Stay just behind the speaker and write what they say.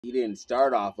He didn't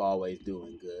start off always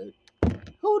doing good.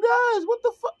 Who does? What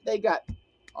the fuck? They got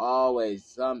always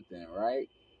something, right?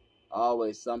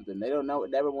 Always something. They don't know.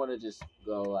 Never want to just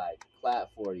go like clap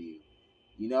for you.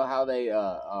 You know how they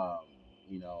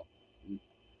you know,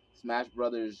 Smash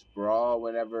Brothers Brawl.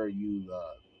 Whenever you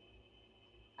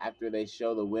after they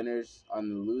show the winners on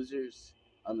the losers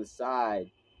on the side,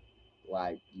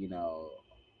 like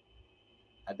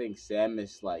I think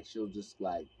Samus like she'll just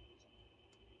like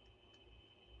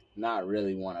not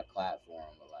really want to clap for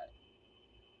him, but like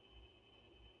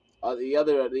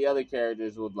the other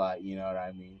characters would like you know what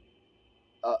I mean.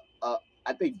 Uh, uh,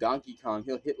 I think Donkey Kong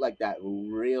he'll hit like that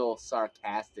real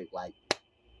sarcastic like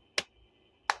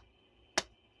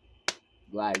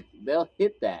they'll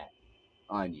hit that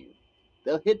on you.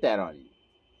 They'll hit that on you,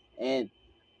 and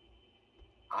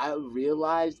I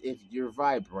realized if your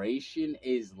vibration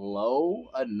is low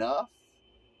enough,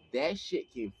 that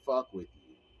shit can fuck with you.